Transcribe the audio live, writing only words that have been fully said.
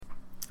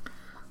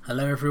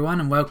Hello everyone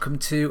and welcome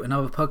to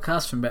another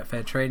podcast from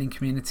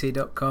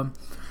BetfairTradingCommunity.com.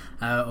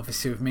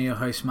 Obviously with me, your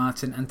host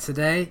Martin, and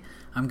today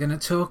I'm going to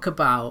talk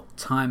about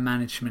time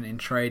management in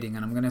trading,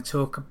 and I'm going to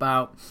talk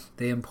about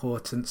the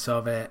importance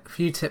of it, a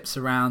few tips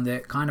around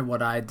it, kind of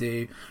what I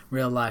do,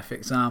 real life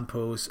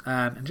examples,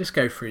 and just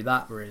go through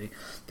that really,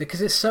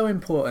 because it's so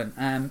important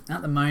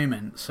at the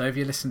moment. So if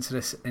you listen to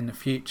this in the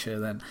future,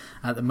 then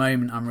at the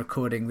moment I'm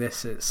recording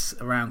this, it's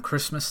around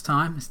Christmas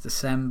time, it's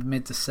December,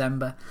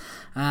 mid-December,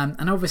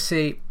 and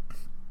obviously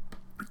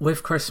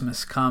with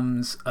Christmas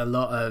comes a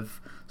lot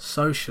of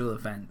social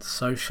events,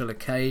 social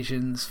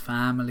occasions,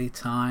 family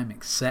time,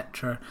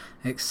 etc.,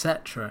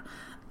 etc.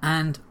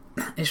 And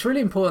it's really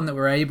important that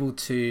we're able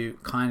to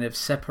kind of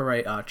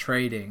separate our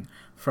trading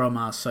from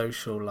our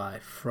social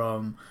life,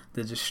 from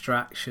the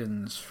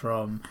distractions,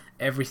 from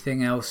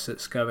everything else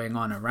that's going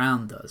on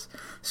around us,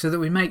 so that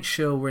we make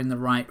sure we're in the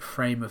right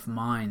frame of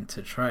mind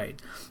to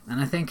trade.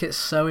 And I think it's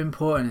so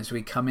important as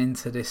we come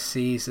into this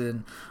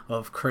season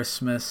of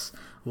Christmas,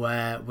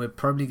 where we're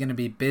probably going to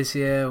be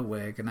busier,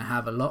 we're going to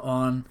have a lot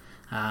on,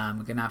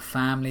 we're going to have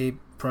family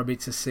probably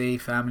to see,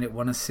 family that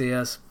want to see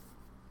us.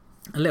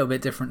 A little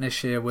bit different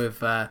this year with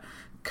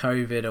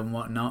COVID and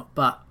whatnot,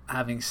 but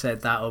having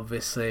said that,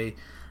 obviously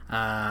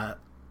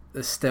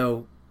there's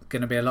still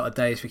going to be a lot of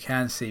days we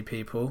can see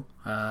people,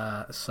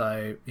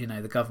 so you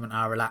know the government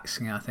are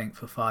relaxing it, I think,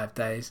 for 5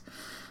 days.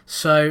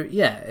 So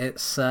yeah,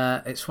 it's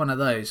one of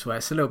those where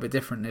it's a little bit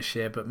different this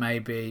year, but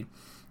maybe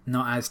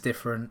not as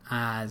different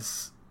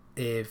as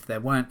if there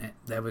weren't it.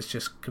 There was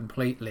just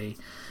completely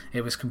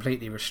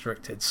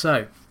restricted.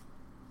 So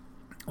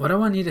what I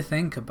want you to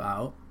think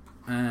about,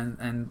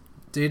 and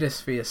do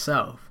this for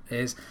yourself,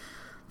 is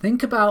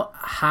think about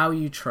how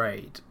you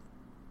trade,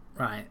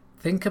 right?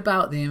 Think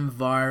about the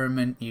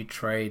environment you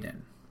trade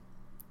in.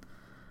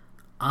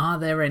 Are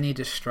there any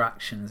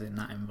distractions in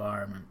that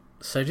environment?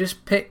 So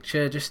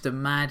just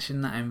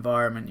imagine that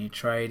environment you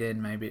trade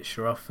in. Maybe it's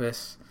your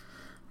office,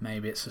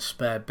 maybe it's a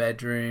spare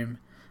bedroom,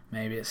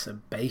 maybe it's a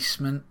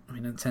basement. We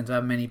don't tend to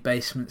have many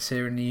basements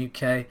here in the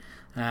UK,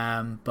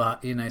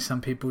 but you know,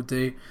 some people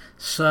do.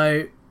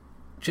 So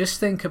just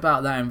think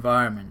about that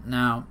environment.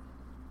 Now,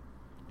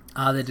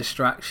 are there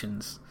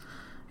distractions?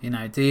 You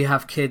know, do you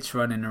have kids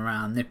running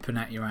around nipping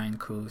at your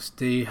ankles?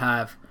 Do you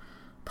have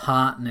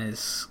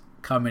partners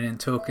coming and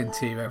talking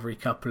to you every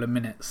couple of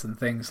minutes and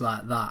things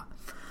like that?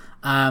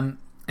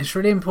 It's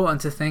really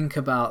important to think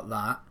about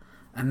that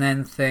and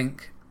then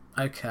think,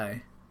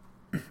 okay,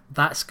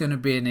 that's going to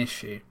be an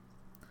issue.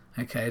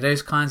 Okay,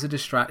 those kinds of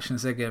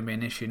distractions are going to be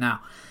an issue.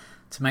 Now,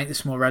 to make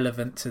this more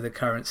relevant to the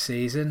current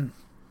season,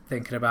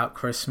 thinking about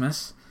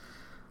Christmas,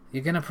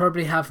 you're going to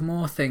probably have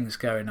more things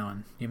going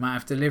on. You might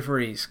have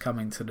deliveries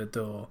coming to the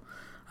door,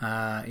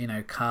 you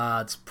know,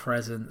 cards,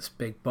 presents,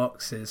 big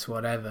boxes,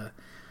 whatever.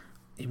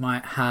 You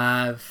might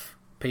have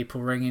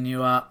people ringing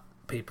you up,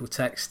 people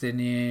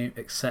texting you,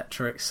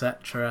 etc.,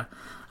 etc.,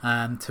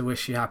 to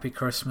wish you happy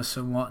Christmas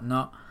and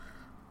whatnot.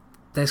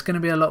 There's going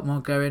to be a lot more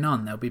going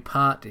on. There'll be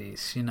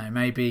parties, you know,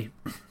 maybe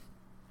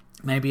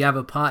you have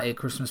a party, a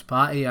Christmas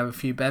party, you have a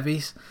few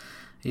bevies,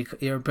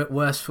 you're a bit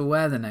worse for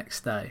wear the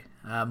next day.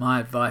 My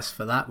advice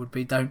for that would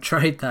be don't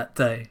trade that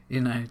day, you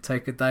know,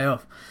 take a day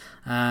off.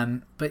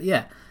 But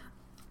yeah,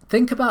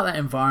 think about that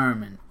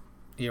environment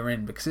you're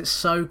in, because it's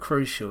so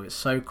crucial, it's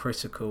so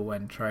critical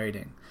when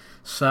trading.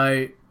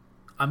 So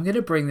I'm going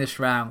to bring this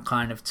round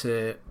kind of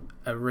to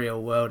a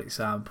real world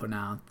example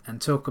now and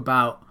talk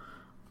about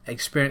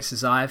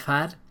experiences I've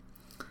had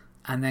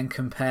and then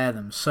compare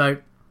them. So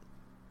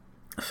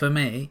for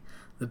me,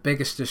 the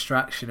biggest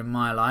distraction in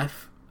my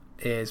life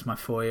is my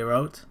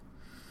 4-year-old.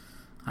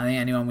 I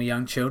think anyone with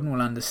young children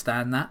will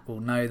understand that,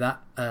 will know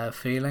that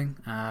feeling.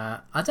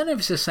 I don't know if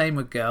it's the same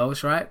with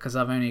girls, right? Because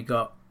I've only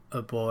got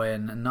a boy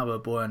and another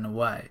boy on the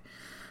way.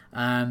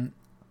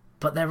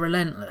 But they're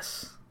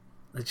relentless.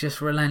 They're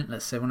just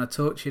relentless. They want to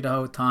talk to you the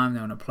whole time. They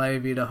want to play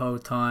with you the whole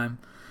time.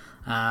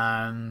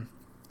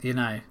 You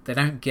know, they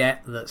don't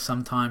get that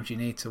sometimes you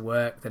need to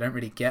work. They don't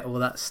really get all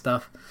that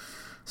stuff.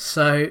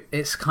 So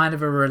it's kind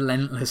of a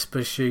relentless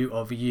pursuit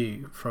of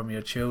you from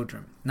your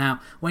children. Now,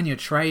 when you're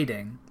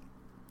trading,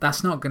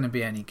 that's not going to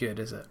be any good,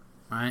 is it?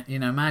 Right? You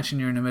know, imagine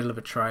you're in the middle of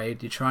a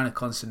trade, you're trying to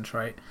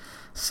concentrate,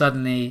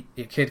 suddenly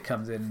your kid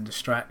comes in and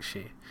distracts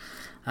you.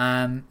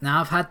 Now,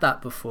 I've had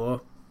that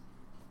before,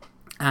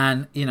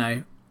 and, you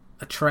know,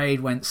 a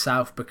trade went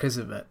south because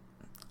of it.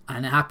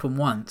 And it happened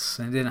once,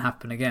 and it didn't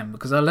happen again,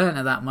 because I learned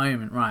at that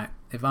moment, right,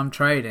 if I'm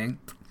trading,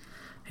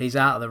 he's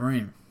out of the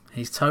room.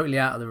 He's totally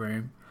out of the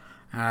room,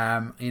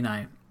 you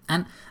know.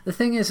 And the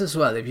thing is as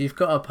well, if you've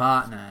got a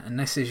partner, and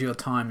this is your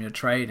time you're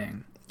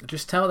trading,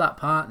 just tell that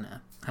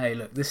partner, hey,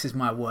 look, this is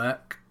my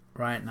work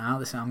right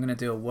now. I'm going to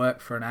do a work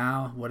for an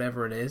hour,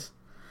 whatever it is.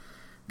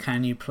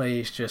 Can you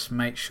please just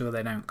make sure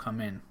they don't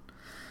come in?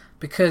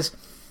 Because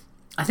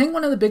I think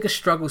one of the biggest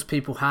struggles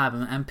people have,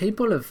 and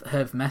people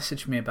have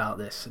messaged me about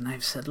this, and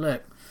they've said,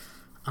 look,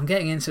 I'm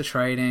getting into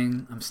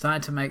trading, I'm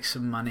starting to make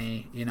some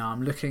money, you know,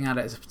 I'm looking at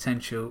it as a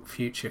potential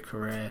future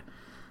career,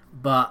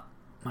 but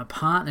my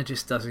partner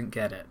just doesn't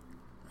get it,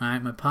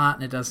 right? My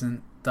partner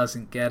doesn't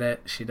get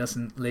it. She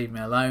doesn't leave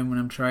me alone when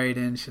I'm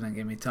trading. She doesn't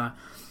give me time.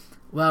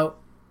 Well,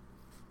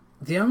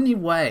 the only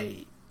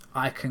way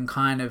I can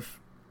kind of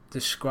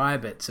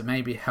describe it to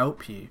maybe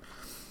help you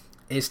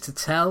is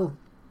to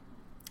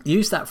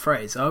use that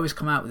phrase. I always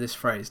come out with this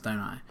phrase, don't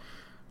I?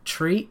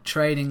 Treat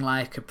trading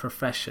like a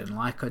profession,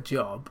 like a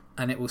job,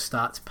 and it will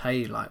start to pay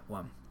you like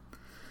one.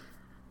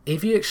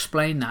 If you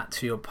explain that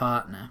to your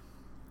partner,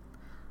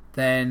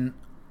 then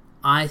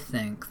I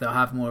think they'll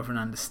have more of an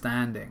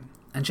understanding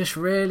and just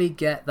really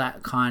get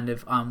that kind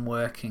of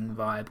unworking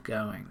vibe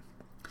going.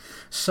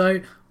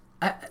 So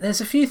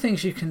there's a few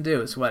things you can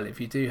do as well if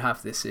you do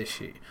have this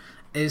issue.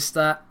 Is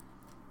that,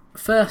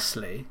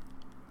 firstly,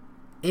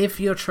 if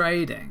you're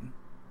trading,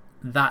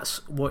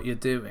 that's what you're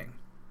doing,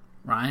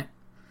 right?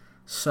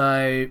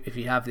 So if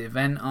you have the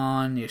event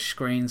on, your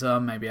screen's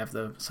on, maybe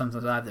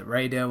sometimes I have the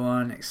radio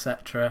on,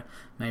 etc.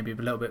 Maybe a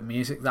little bit of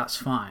music, that's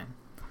fine.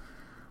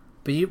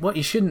 But what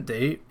you shouldn't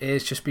do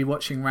is just be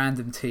watching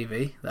random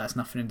TV that has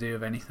nothing to do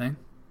with anything,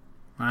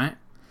 right?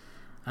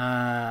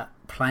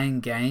 Playing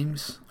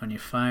games on your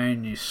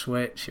phone, your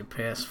Switch, your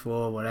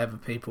PS4, whatever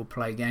people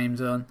play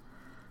games on.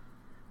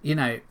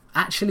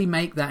 Actually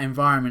make that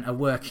environment a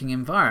working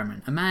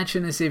environment.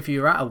 Imagine as if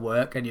you're at a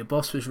work and your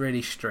boss was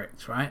really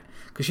strict, right?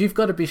 Because you've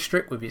got to be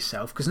strict with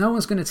yourself, because no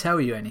one's going to tell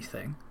you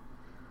anything.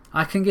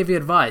 I can give you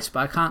advice,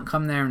 but I can't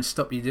come there and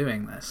stop you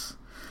doing this.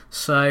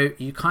 So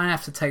you kind of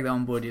have to take that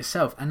on board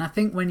yourself. And I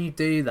think when you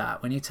do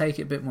that, when you take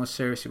it a bit more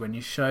seriously, when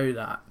you show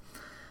that,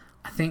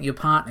 I think your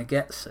partner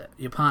gets it.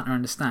 Your partner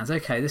understands,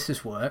 okay, this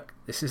is work.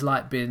 This is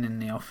like being in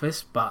the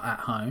office, but at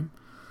home.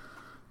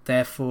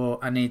 Therefore,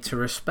 I need to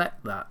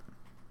respect that.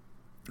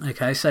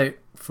 Okay, so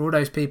for all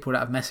those people that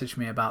have messaged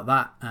me about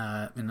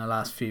that in the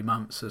last few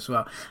months as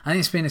well, I think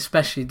it's been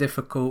especially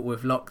difficult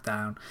with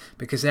lockdown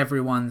because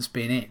everyone's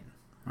been in,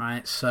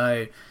 right?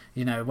 So,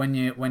 when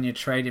you're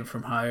trading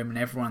from home and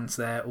everyone's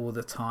there all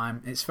the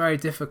time, it's very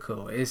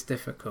difficult. It is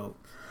difficult.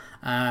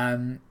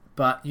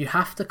 But you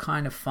have to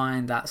kind of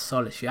find that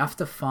solace. You have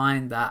to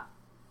find that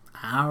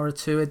hour or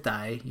two a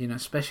day,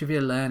 especially if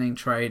you're learning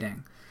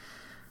trading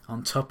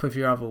on top of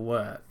your other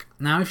work.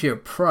 Now, if you're a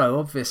pro,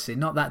 obviously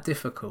not that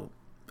difficult,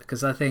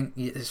 because I think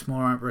it's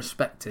more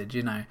respected.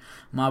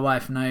 My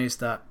wife knows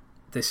that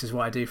this is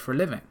what I do for a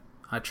living.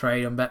 I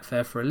trade on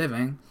Betfair for a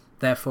living.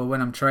 Therefore,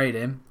 when I'm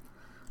trading,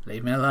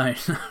 leave me alone,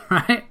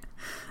 right?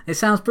 It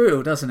sounds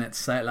brutal, doesn't it, to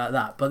say it like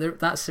that? But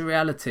that's the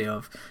reality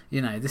of,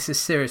 this is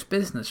serious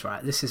business,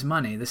 right? This is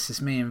money. This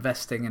is me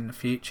investing in the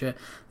future.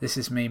 This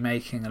is me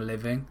making a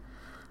living.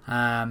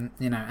 And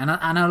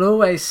I'll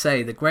always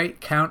say the great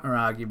counter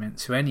argument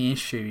to any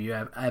issue you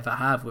ever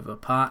have with a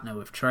partner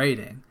with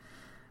trading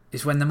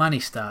is when the money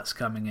starts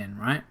coming in,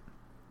 right?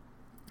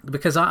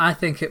 Because I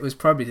think it was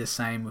probably the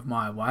same with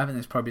my wife, and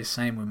it's probably the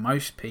same with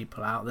most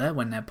people out there.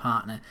 When their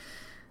partner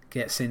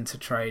gets into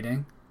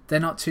trading, they're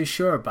not too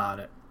sure about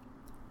it.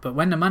 But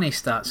when the money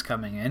starts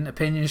coming in,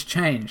 opinions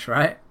change,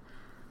 right?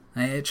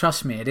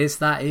 Trust me, it is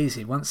that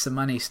easy. Once the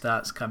money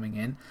starts coming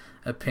in,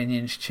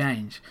 opinions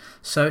change.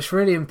 So it's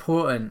really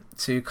important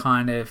to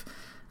kind of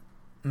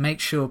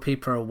make sure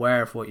people are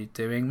aware of what you're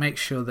doing, make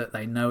sure that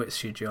they know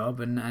it's your job,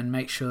 and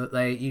make sure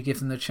that you give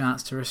them the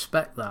chance to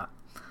respect that.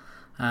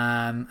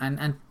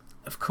 And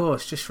of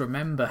course, just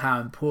remember how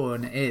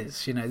important it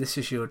is. This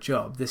is your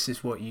job. This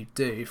is what you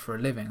do for a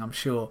living. I'm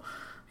sure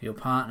your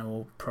partner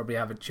will probably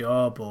have a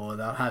job, or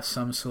they'll have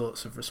some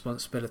sorts of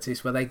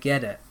responsibilities where they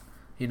get it.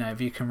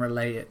 If you can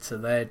relate it to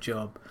their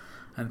job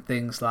and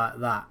things like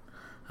that.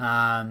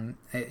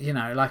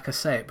 Like I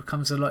say, it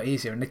becomes a lot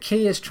easier. And the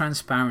key is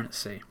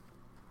transparency.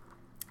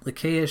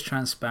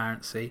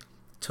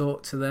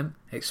 Talk to them,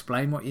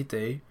 explain what you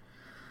do.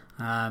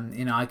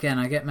 Again,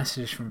 I get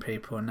messages from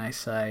people and they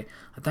say,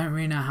 I don't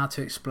really know how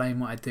to explain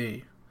what I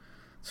do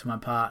to my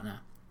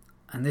partner.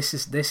 And this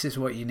is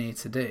what you need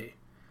to do.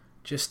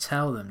 Just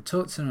tell them,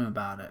 talk to them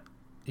about it.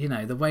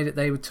 The way that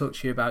they would talk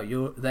to you about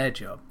their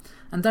job.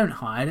 And don't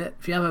hide it.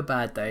 If you have a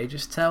bad day,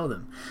 just tell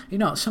them.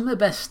 Some of the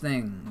best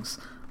things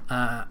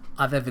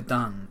I've ever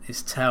done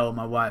is tell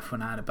my wife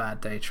when I had a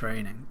bad day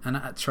trading. And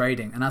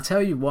I'll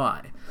tell you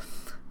why.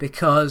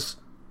 Because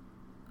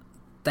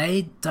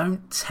they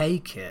don't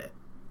take it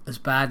as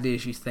badly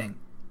as you think,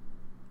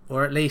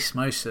 or at least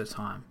most of the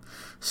time.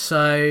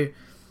 So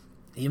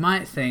you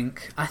might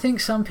think, I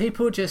think some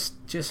people just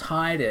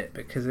hide it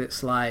because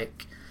it's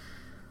like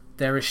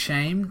they're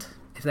ashamed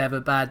if they have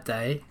a bad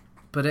day,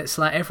 but it's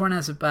like everyone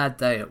has a bad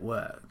day at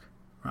work,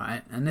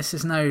 right? And this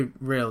is no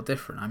real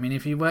different. I mean,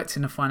 if you worked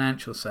in the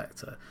financial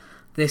sector,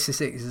 this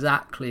is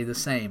exactly the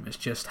same as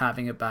just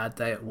having a bad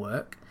day at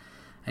work,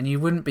 and you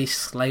wouldn't be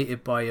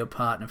slated by your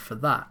partner for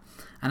that.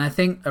 And I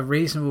think a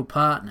reasonable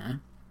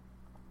partner,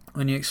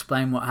 when you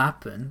explain what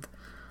happened,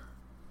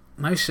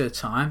 most of the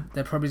time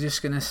they're probably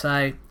just going to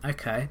say,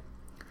 okay,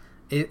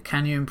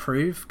 can you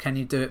improve? Can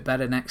you do it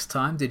better next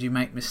time? Did you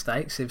make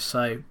mistakes? If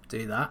so,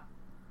 do that.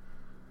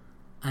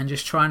 And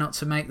just try not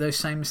to make those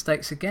same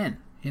mistakes again.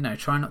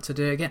 Try not to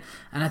do it again.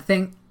 And I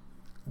think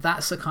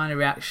that's the kind of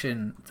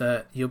reaction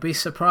that you'll be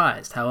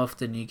surprised how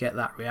often you get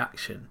that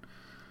reaction,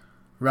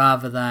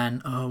 rather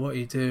than, oh, what are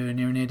you doing,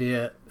 you're an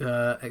idiot,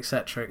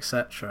 etc,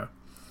 etc.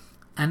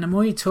 And the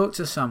more you talk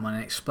to someone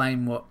and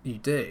explain what you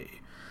do,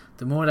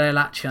 the more they'll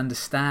actually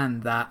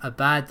understand that a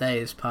bad day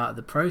is part of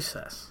the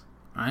process,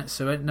 right?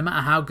 So no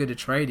matter how good a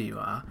trader you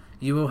are,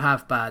 you will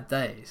have bad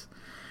days.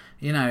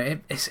 You know,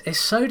 it's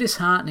so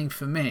disheartening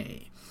for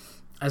me,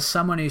 as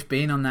someone who's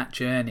been on that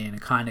journey and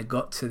kind of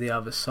got to the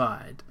other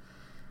side,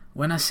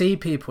 when I see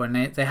people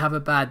and they have a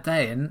bad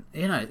day, and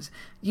you know,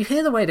 you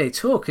hear the way they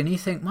talk and you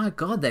think, my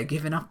God, they're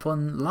giving up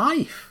on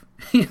life.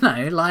 You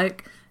know,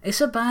 like,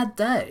 it's a bad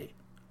day,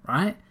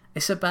 right?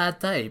 It's a bad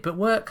day, but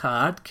work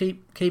hard,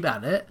 keep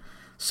at it,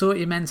 sort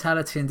your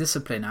mentality and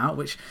discipline out.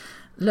 Which,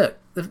 look,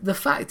 the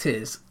fact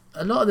is,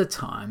 a lot of the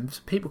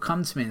times people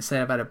come to me and say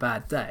I've had a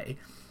bad day.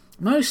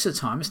 Most of the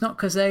time, it's not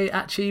because they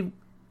actually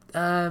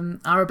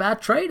are a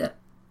bad trader,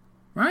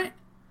 right?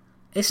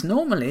 It's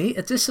normally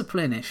a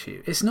discipline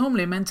issue. It's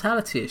normally a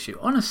mentality issue.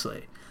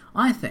 Honestly,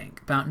 I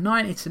think about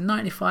 90 to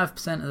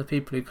 95% of the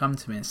people who come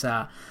to me and say,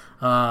 oh,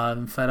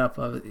 I'm fed up,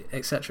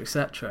 etc,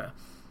 etc,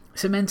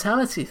 it's a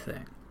mentality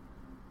thing.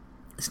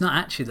 It's not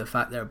actually the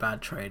fact they're a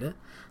bad trader.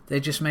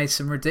 They just made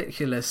some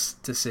ridiculous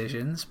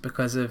decisions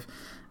because of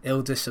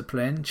ill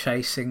discipline,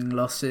 chasing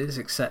losses,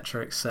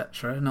 etc,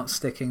 etc, not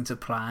sticking to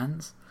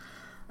plans.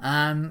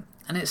 And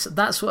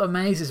that's what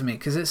amazes me,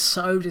 because it's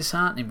so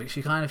disheartening, because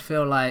you kind of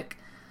feel like,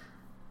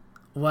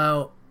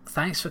 well,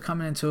 thanks for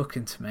coming and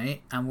talking to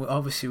me, and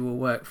we'll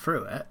work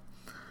through it,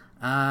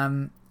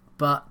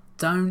 but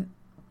don't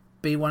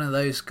be one of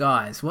those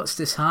guys. What's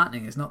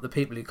disheartening is not the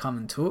people who come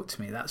and talk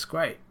to me. That's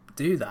great,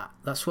 do that,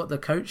 that's what the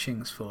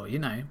coaching's for, you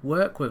know,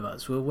 work with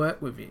us, we'll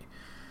work with you.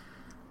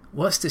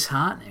 What's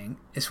disheartening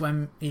is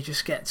when you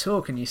just get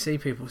talk and you see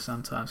people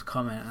sometimes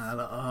comment and they're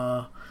like,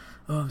 oh,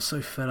 I'm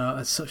so fed up,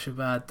 it's such a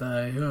bad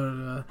day,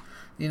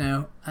 you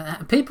know.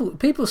 And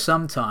people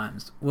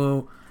sometimes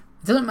will,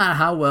 it doesn't matter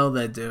how well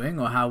they're doing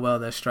or how well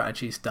their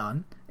strategy's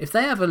done, if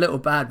they have a little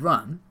bad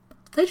run,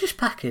 they just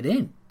pack it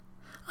in.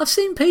 I've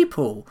seen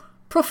people,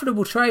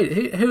 profitable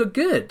traders who are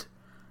good,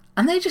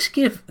 and they just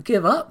give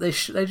up. They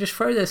just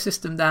throw their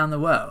system down the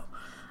well,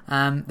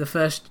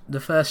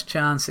 the first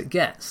chance it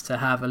gets to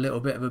have a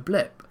little bit of a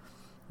blip.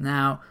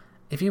 Now,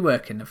 if you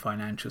work in the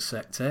financial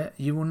sector,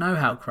 you will know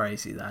how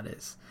crazy that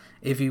is.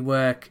 If you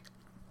work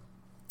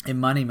in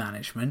money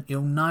management,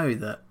 you'll know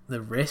that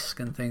the risk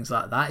and things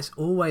like that is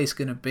always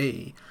going to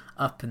be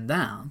up and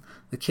down.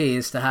 The key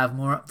is to have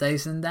more up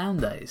days than down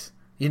days.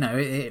 You know,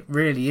 it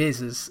really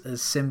is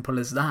as simple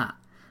as that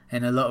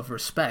in a lot of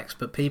respects,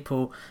 but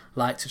people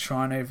like to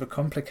try and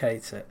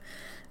overcomplicate it.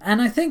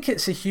 And I think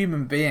it's a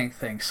human being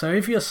thing. So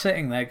if you're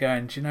sitting there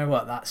going, do you know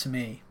what, that's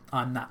me,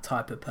 I'm that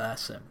type of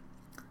person,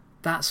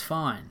 that's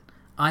fine.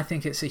 I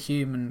think it's a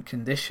human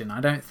condition. I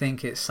don't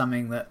think it's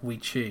something that we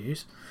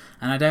choose,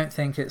 and I don't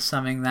think it's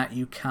something that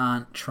you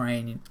can't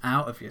train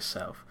out of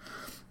yourself,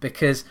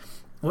 because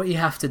what you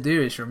have to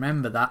do is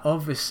remember that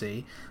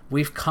obviously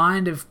we've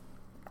kind of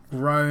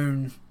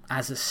grown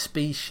as a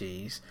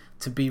species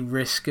to be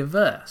risk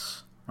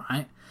averse,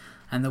 right?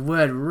 And the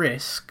word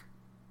risk,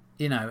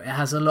 you know, it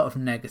has a lot of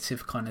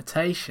negative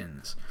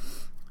connotations.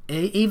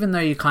 Even though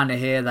you kind of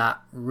hear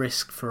that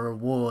risk for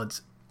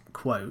rewards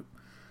quote,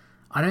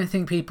 I don't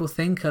think people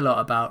think a lot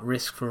about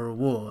risk for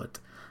reward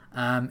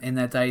in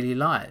their daily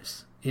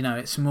lives. You know,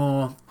 it's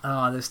more,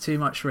 oh, there's too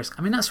much risk.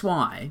 I mean, that's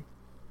why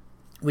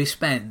we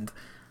spend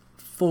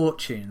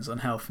fortunes on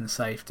health and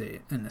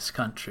safety in this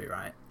country,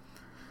 right?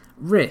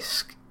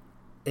 Risk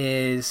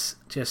is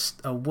just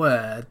a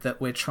word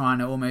that we're trying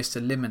to almost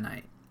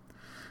eliminate.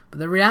 But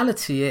the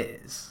reality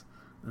is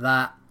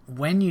that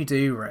when you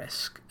do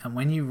risk, and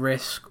when you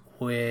risk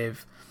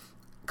with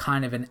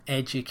kind of an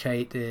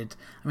educated,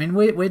 I mean,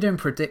 we're doing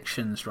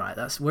predictions, right?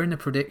 We're in the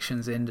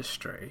predictions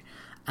industry,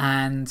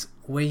 and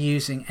we're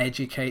using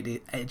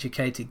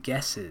educated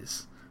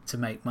guesses to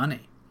make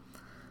money.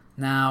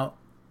 Now,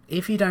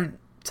 if you don't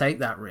take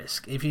that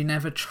risk, if you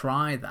never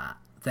try that,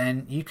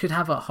 then you could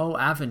have a whole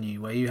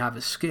avenue where you have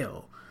a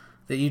skill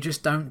that you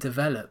just don't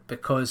develop,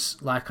 because,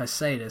 like I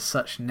say, there's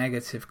such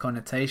negative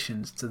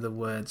connotations to the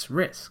words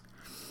risk.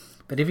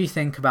 But if you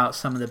think about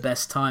some of the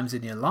best times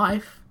in your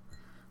life,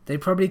 they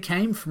probably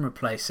came from a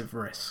place of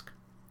risk,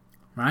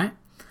 right?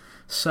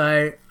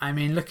 So, I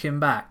mean, looking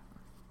back,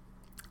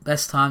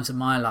 best times of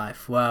my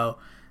life, well,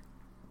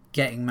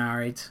 getting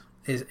married,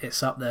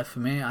 it's up there for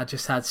me. I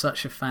just had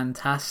such a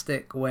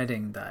fantastic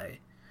wedding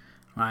day,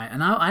 right?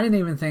 And I didn't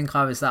even think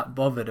I was that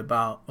bothered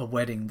about a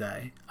wedding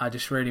day. I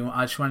just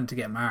wanted to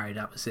get married,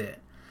 that was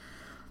it.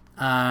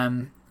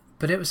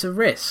 But it was a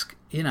risk.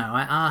 You know,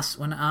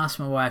 when I asked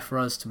my wife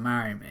Roz to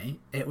marry me,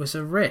 it was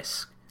a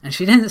risk. And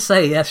she didn't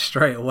say yes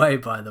straight away,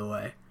 by the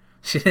way.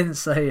 She didn't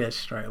say yes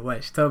straight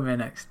away. She told me the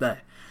next day.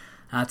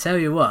 And I'll tell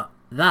you what,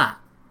 that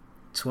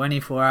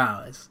 24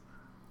 hours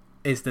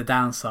is the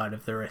downside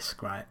of the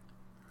risk, right?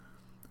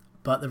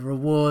 But the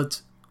reward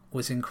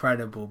was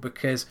incredible,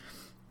 because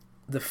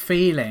the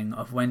feeling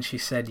of when she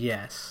said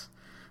yes,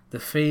 the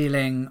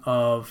feeling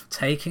of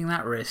taking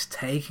that risk,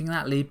 taking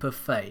that leap of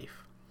faith,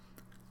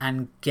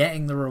 and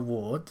getting the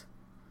reward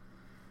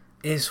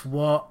is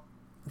what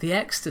the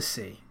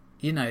ecstasy,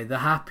 the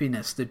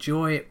happiness, the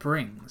joy it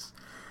brings.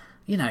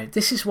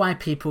 This is why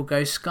people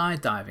go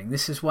skydiving.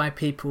 This is why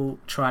people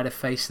try to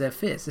face their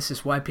fears. This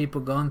is why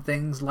people go on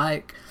things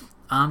like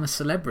I'm a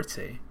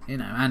celebrity,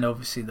 and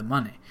obviously the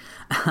money,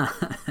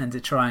 and to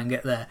try and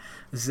get their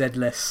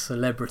Z-less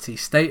celebrity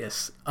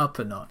status up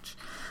a notch.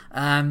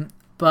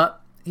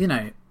 But,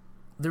 the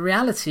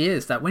reality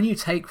is that when you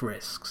take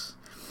risks,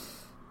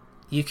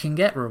 you can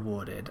get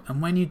rewarded,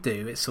 and when you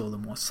do, it's all the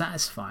more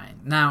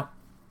satisfying. Now,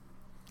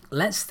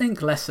 let's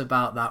think less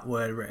about that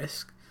word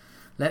risk.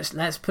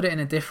 Let's put it in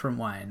a different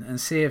way and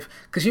see if,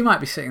 because you might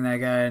be sitting there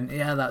going,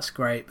 yeah, that's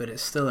great, but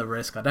it's still a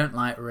risk. I don't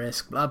like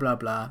risk, blah, blah,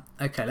 blah.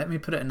 Okay, let me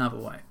put it another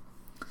way.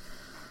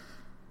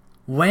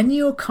 When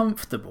you're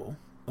comfortable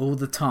all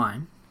the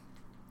time,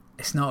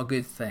 it's not a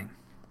good thing,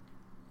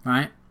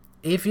 right?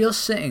 If you're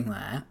sitting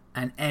there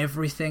and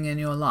everything in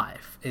your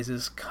life is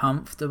as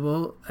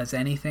comfortable as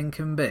anything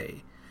can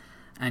be,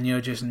 and you're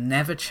just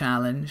never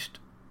challenged,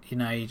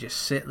 you just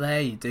sit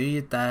there, you do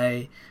your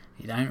day,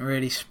 you don't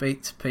really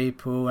speak to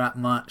people that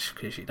much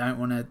because you don't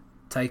want to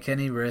take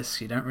any risks,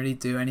 you don't really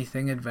do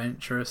anything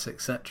adventurous,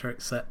 etc.,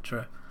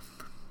 etc.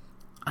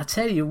 I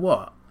tell you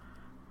what,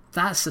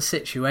 that's the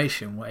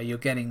situation where you're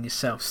getting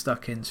yourself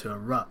stuck into a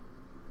rut,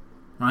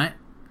 right?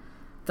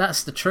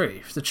 That's the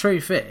truth. The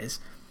truth is,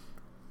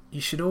 you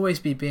should always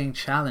be being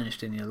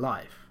challenged in your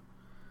life.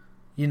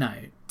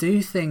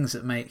 Do things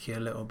that make you a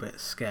little bit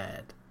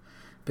scared,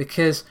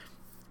 because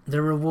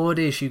the reward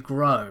is you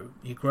grow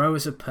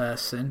as a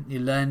person, you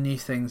learn new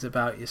things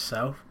about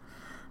yourself,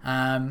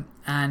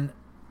 and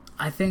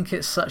I think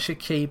it's such a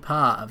key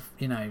part of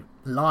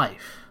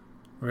life,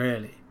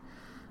 really.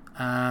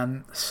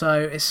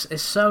 So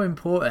it's so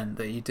important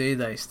that you do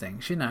those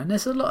things, and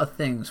there's a lot of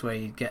things where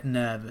you get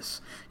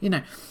nervous.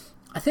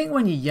 I think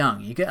when you're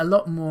young you get a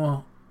lot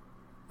more,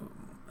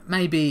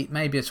 maybe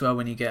as well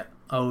when you get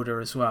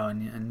older as well,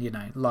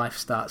 and life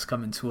starts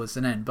coming towards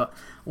an end. But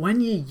when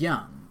you're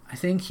young, I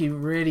think you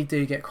really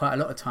do get quite a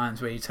lot of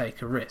times where you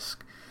take a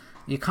risk.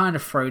 You're kind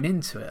of thrown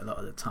into it a lot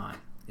of the time.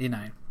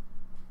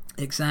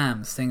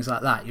 Exams, things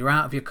like that. You're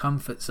out of your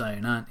comfort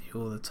zone, aren't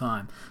you, all the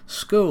time?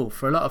 School,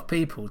 for a lot of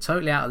people,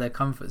 totally out of their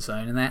comfort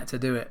zone, and they had to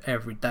do it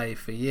every day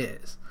for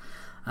years.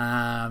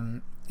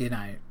 Tennis.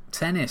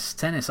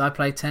 I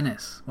play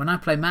tennis. When I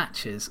play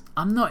matches,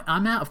 I'm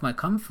out of my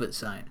comfort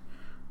zone,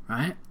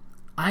 right?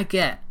 I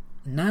get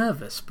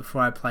nervous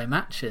before I play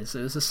matches.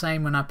 It was the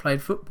same when I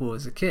played football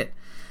as a kid.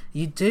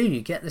 You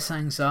get this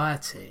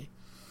anxiety,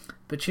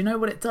 but you know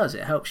what it does?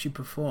 It helps you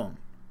perform.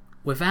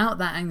 Without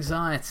that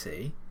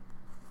anxiety,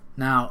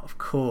 now, of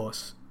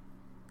course,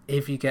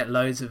 if you get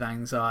loads of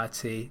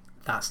anxiety,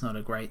 that's not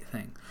a great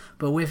thing.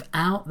 But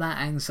without that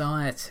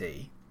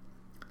anxiety,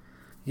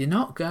 you're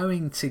not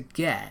going to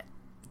get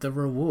the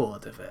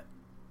reward of it,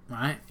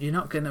 right? You're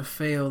not going to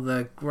feel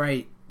the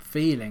great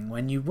feeling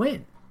when you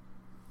win.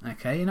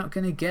 Okay, you're not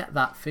going to get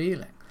that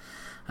feeling.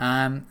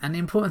 And the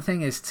important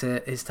thing is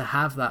to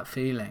have that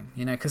feeling,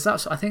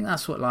 because I think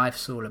that's what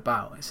life's all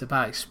about. It's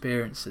about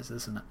experiences,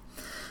 isn't it?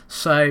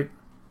 So,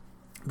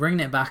 bringing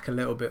it back a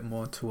little bit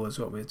more towards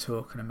what we were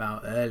talking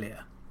about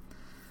earlier,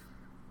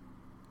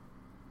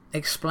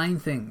 explain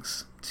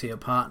things to your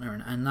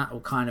partner, and that will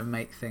kind of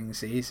make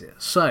things easier.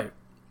 So,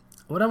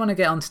 what I want to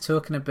get on to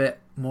talking a bit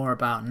more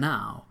about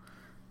now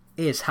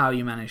is how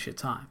you manage your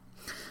time.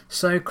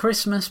 So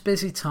Christmas,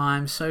 busy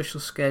time, social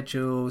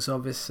schedules,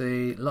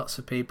 obviously lots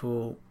of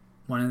people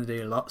wanting to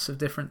do lots of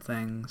different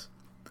things.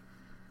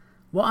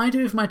 What I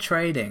do with my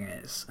trading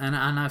is, and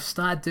I've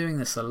started doing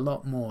this a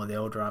lot more the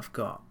older I've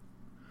got,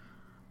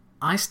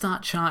 I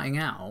start charting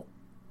out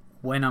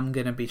when I'm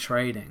going to be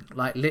trading,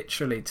 like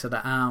literally to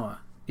the hour.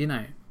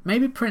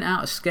 Maybe print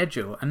out a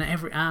schedule, and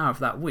every hour of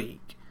that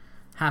week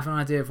have an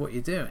idea of what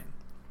you're doing.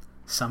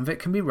 Some of it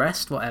can be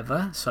rest,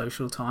 whatever,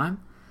 social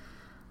time.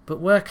 But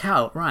work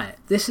out, right,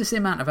 this is the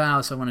amount of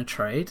hours I want to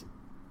trade.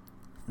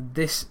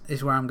 This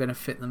is where I'm going to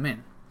fit them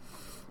in.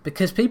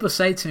 Because people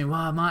say to me,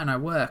 well, Martin, I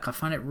work. I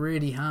find it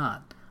really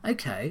hard.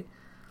 Okay,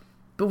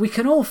 but we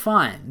can all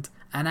find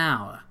an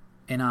hour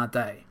in our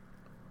day,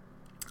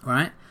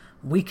 right?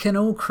 We can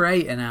all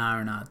create an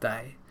hour in our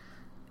day.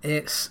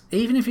 It's,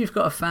 even if you've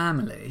got a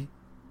family,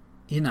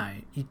 you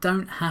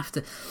don't have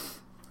to...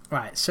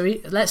 Right, so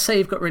let's say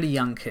you've got really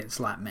young kids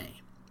like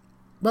me.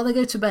 Well, they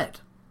go to bed.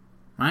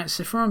 Right,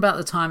 so from about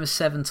the time of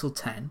 7 till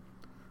 10,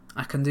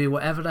 I can do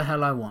whatever the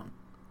hell I want,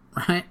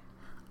 right?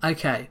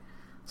 Okay,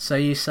 so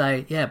you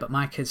say, yeah, but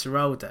my kids are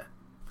older.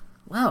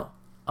 Well,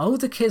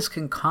 older kids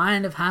can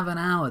kind of have an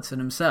hour to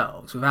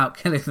themselves without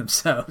killing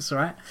themselves,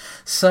 right?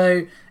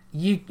 So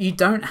you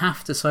don't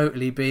have to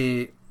totally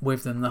be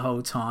with them the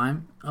whole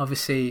time.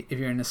 Obviously, if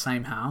you're in the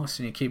same house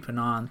and you keep an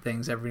eye on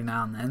things every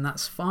now and then,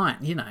 that's fine,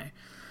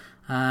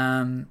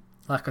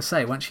 Like I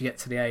say, once you get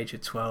to the age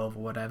of 12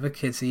 or whatever,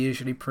 kids are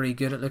usually pretty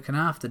good at looking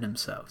after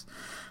themselves.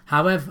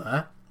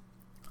 However,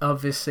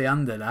 obviously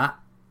under that,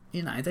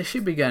 they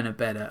should be going to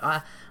bed.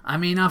 I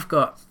mean, I've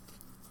got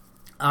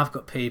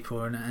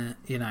people and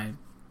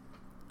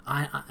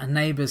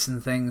neighbours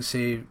and things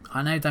who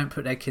I know don't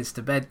put their kids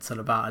to bed till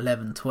about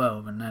 11,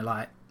 12, and they're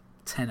like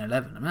 10,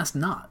 11. I mean, that's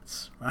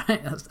nuts,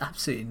 right? That's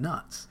absolutely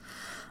nuts.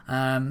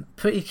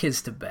 Put your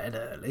kids to bed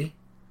early,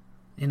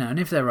 and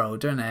if they're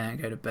older and they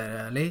don't go to bed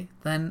early,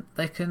 then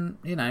they can,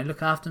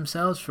 look after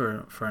themselves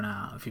for an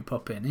hour if you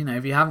pop in,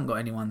 if you haven't got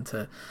anyone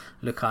to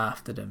look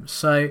after them.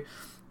 So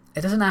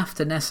it doesn't have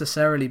to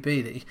necessarily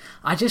be that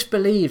I just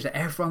believe that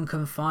everyone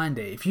can find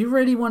it. If you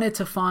really wanted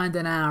to find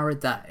an hour a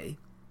day,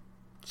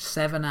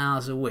 7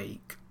 hours a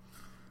week,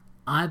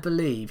 I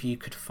believe you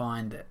could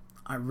find it.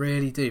 I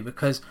really do,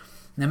 because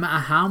no matter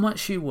how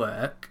much you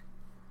work,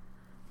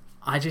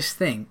 I just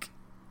think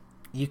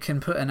you can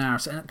put an hour.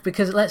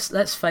 Because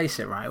let's face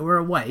it, right? We're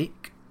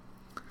awake,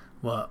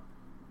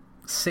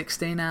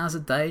 16 hours a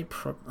day?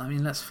 I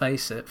mean, let's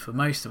face it, for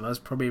most of us,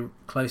 probably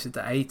closer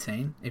to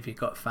 18 if you've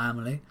got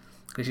family,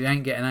 because you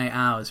ain't getting 8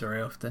 hours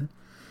very often,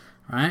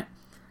 right?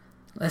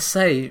 Let's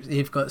say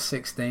you've got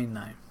 16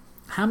 though.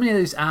 How many of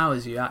those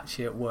hours are you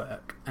actually at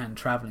work and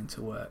travelling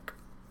to work?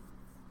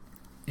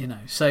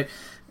 So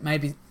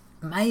maybe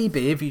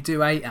if you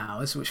do 8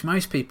 hours, which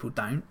most people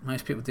don't,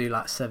 most people do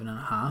like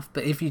 7.5,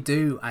 but if you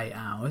do 8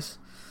 hours,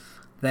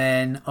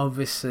 then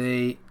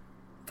obviously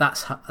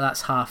that's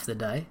half the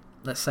day.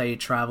 Let's say you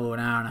travel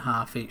an hour and a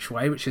half each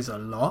way, which is a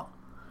lot,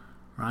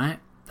 right?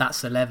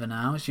 That's 11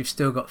 hours. You've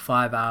still got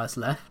 5 hours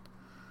left.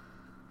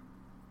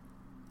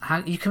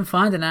 You can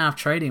find an hour of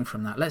trading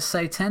from that. Let's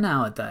say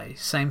 10-hour day,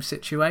 same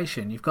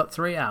situation. You've got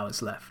 3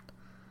 hours left.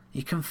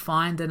 You can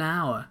find an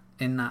hour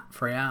in that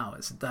 3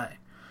 hours a day,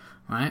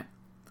 right?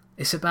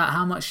 It's about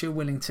how much you're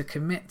willing to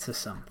commit to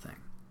something,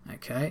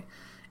 okay?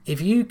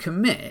 If you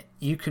commit,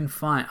 you can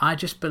find. I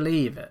just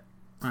believe it,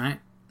 right?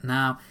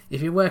 Now,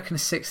 if you're working a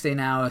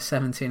 16-hour,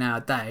 17-hour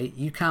day,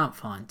 you can't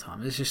find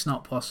time. It's just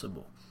not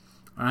possible,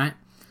 right?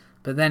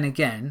 But then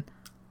again,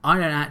 I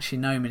don't actually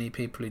know many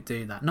people who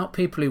do that. Not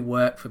people who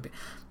work for.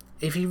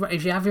 If you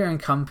have your own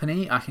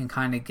company, I can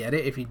kind of get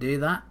it. If you do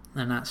that,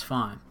 then that's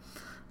fine.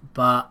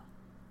 But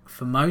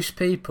for most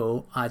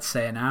people, I'd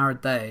say an hour a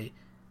day,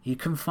 you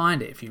can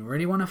find it. If you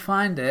really want to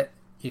find it,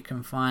 you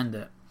can find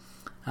it.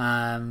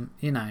 And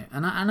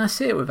I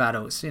see it with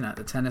adults, at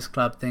the tennis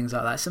club, things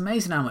like that. It's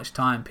amazing how much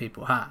time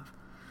people have.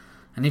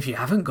 And if you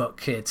haven't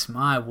got kids,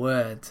 my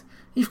word,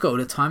 you've got all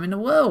the time in the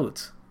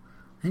world.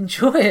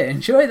 Enjoy it.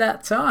 Enjoy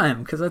that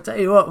time. Because I tell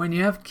you what, when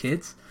you have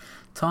kids,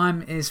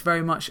 time is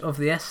very much of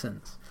the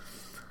essence.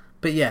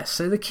 But yes,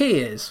 so the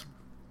key is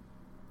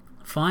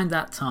find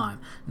that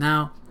time.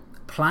 Now,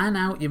 plan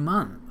out your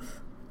month.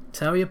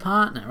 Tell your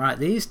partner, right,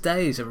 these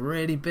days are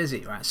really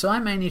busy, right? So I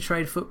mainly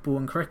trade football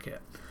and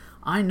cricket.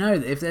 I know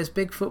that if there's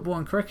big football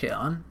and cricket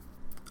on,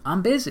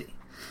 I'm busy.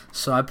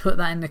 So I put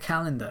that in the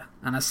calendar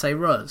and I say,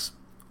 Roz,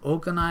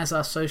 organise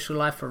our social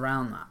life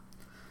around that.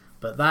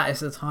 But that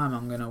is the time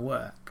I'm going to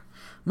work.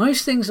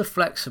 Most things are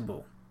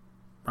flexible,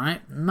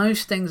 right?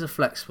 Most things are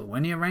flexible.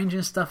 When you're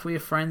arranging stuff with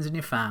your friends and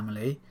your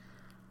family,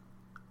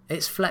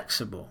 it's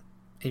flexible.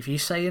 If you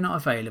say you're not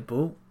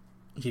available,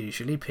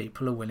 usually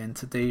people are willing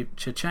to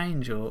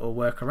change or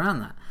work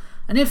around that.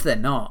 And if they're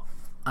not,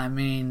 I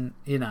mean,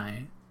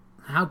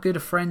 how good a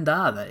friend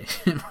are they,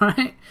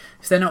 right?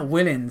 If they're not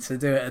willing to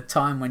do it at a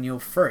time when you're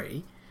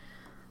free,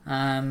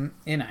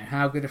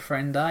 how good a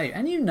friend are you?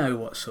 And you know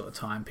what sort of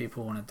time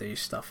people want to do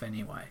stuff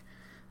anyway.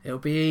 It'll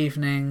be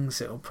evenings,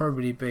 it'll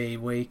probably be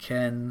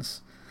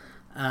weekends.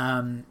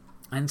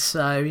 And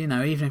so,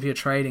 even if you're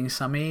trading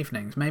some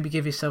evenings, maybe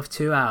give yourself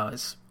 2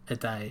 hours a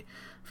day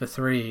for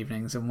 3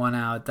 evenings and 1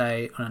 hour a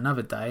day on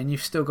another day, and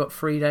you've still got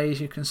 3 days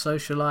you can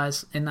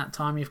socialise in that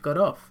time you've got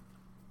off.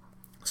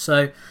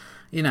 So,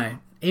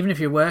 even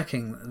if you're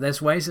working,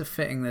 there's ways of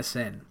fitting this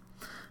in.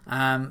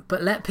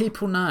 But let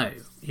people know,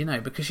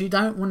 because you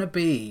don't want to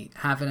be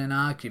having an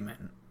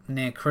argument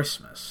near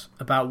Christmas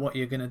about what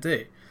you're going to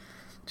do.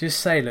 Just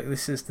say, look,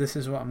 this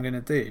is what I'm going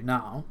to do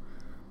now.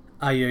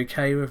 Are you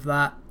okay with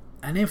that?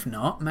 And if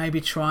not, maybe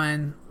try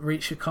and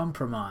reach a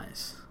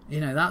compromise.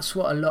 That's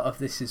what a lot of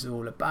this is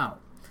all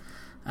about.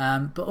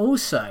 But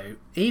also,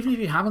 even if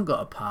you haven't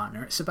got a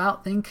partner, it's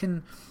about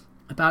thinking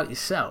about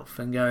yourself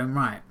and going,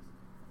 right,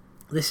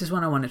 this is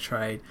when I want to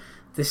trade,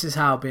 this is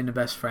how I'll be in the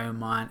best frame of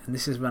mind, and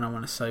this is when I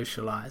want to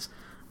socialise,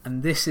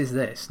 and this is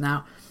this.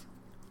 Now,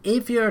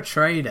 if you're a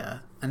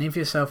trader and if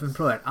you're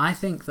self-employed, I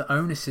think the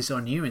onus is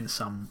on you in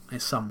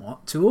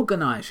somewhat to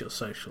organise your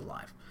social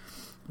life.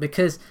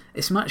 Because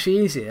it's much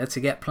easier to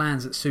get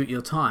plans that suit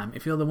your time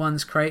if you're the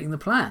ones creating the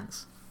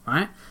plans,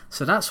 right?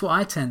 So that's what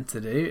I tend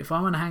to do. If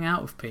I want to hang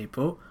out with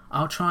people,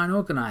 I'll try and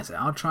organise it.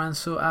 I'll try and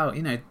sort out,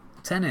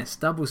 tennis,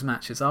 doubles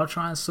matches. I'll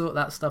try and sort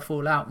that stuff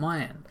all out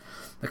my end.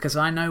 Because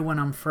I know when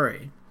I'm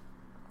free.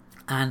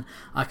 And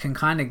I can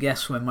kind of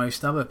guess when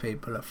most other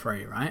people are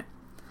free, right?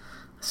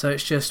 So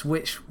it's just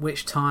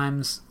which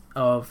times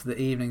of the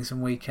evenings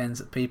and weekends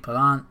that people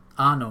are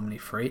normally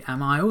free,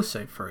 am I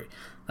also free?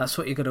 That's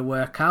what you've got to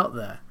work out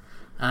there.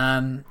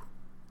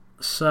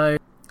 So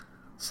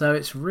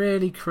it's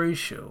really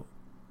crucial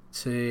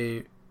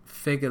to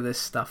figure this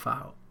stuff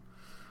out.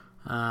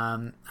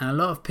 And a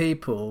lot of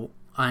people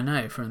I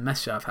know from the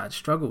message I've had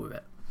struggle with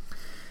it.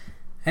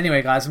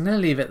 Anyway, guys, I'm going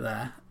to leave it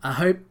there. I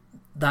hope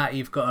that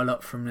you've got a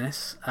lot from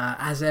this.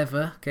 As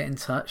ever, get in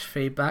touch,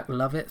 feedback,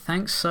 love it.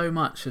 Thanks so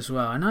much as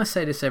well. I know I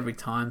say this every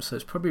time, so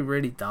it's probably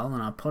really dull,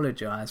 and I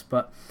apologise,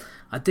 but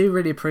I do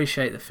really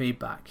appreciate the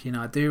feedback.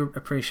 I do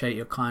appreciate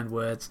your kind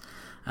words.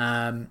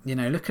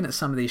 Looking at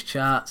some of these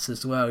charts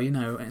as well,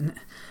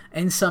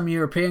 in some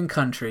European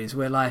countries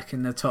we're like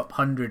in the top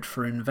 100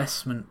 for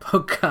investment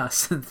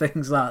podcasts and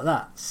things like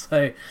that,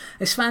 so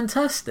it's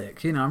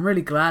fantastic. I'm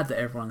really glad that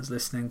everyone's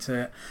listening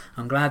to it.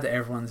 I'm glad that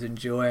everyone's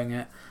enjoying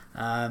it,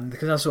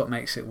 because that's what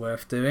makes it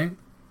worth doing.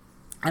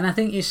 And I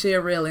think you see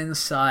a real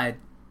inside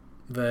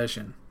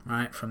version,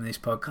 right, from these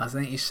podcasts.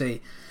 I think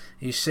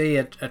you see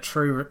a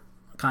true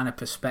kind of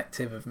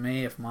perspective of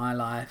me, of my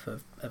life,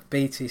 of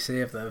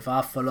BTC, of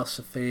our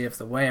philosophy, of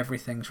the way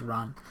everything's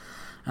run.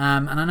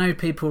 And I know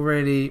people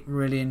really,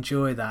 really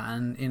enjoy that.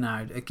 And,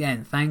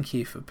 again, thank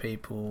you for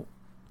people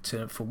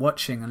for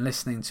watching and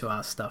listening to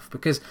our stuff,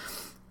 because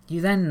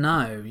you then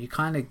know, you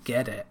kind of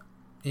get it.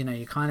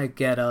 You kind of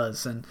get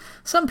us. And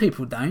some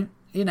people don't.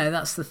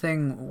 That's the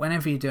thing.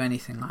 Whenever you do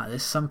anything like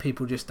this, some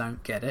people just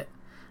don't get it.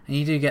 And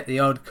you do get the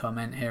odd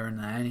comment here and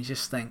there, and you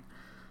just think,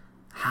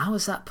 how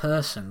has that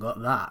person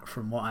got that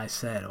from what I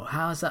said? Or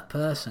how has that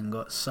person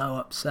got so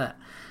upset?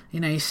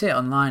 You see it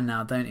online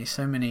now, don't you?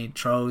 So many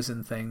trolls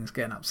and things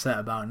getting upset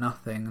about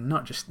nothing. And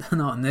not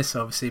on this,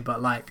 obviously, but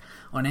like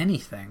on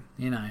anything,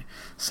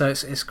 So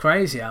it's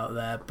crazy out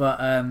there. But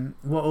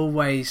what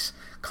always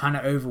kind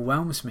of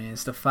overwhelms me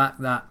is the fact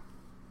that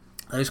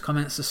those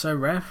comments are so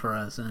rare for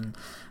us. And,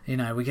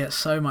 we get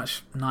so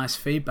much nice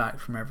feedback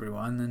from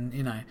everyone.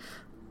 And,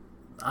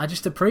 I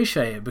just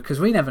appreciate it, because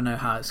we never know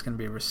how it's going to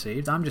be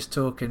received. I'm just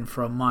talking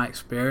from my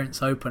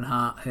experience, open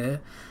heart here,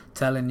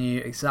 telling you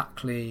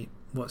exactly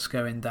what's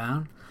going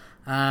down.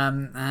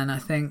 And I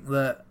think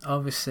that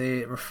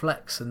obviously it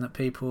reflects, and that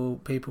people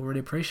really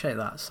appreciate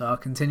that. So I'll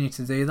continue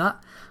to do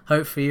that.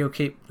 Hopefully you'll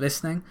keep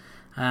listening.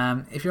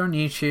 If you're on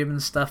YouTube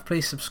and stuff,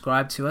 please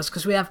subscribe to us,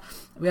 because we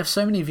have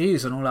so many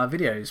views on all our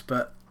videos,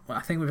 but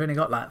I think we've only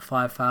got like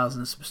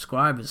 5,000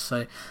 subscribers.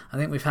 So I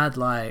think we've had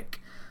like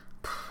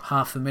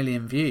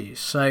 500,000 views.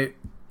 So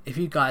if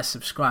you guys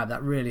subscribe,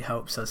 that really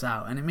helps us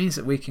out, and it means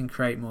that we can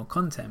create more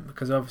content,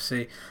 because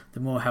obviously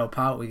the more help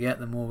out we get,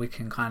 the more we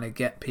can kind of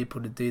get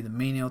people to do the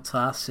menial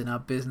tasks in our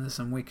business,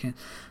 and we can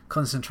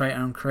concentrate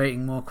on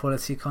creating more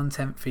quality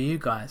content for you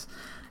guys.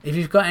 If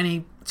you've got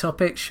any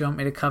topics you want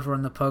me to cover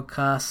on the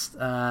podcast,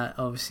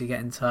 obviously get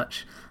in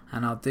touch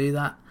and I'll do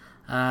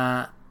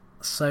that.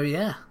 So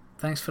yeah,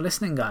 thanks for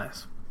listening,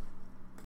 guys.